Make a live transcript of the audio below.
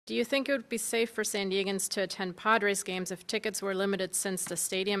Do you think it would be safe for San Diegans to attend Padres games if tickets were limited since the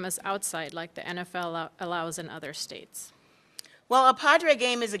stadium is outside like the NFL allows in other states? Well, a Padre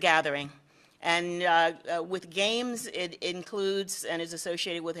game is a gathering. And with games, it includes and is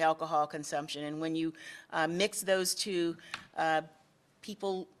associated with alcohol consumption. And when you mix those two,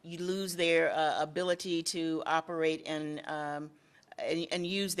 people, you lose their ability to operate and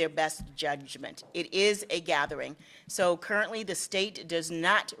use their best judgment. It is a gathering. So currently, the state does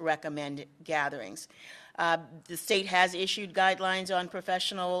not recommend gatherings. The state has issued guidelines on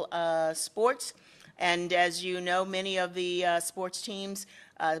professional sports. And as you know, many of the sports teams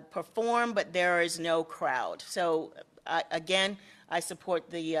perform, but there is no crowd. So again, I support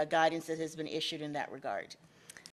the guidance that has been issued in that regard.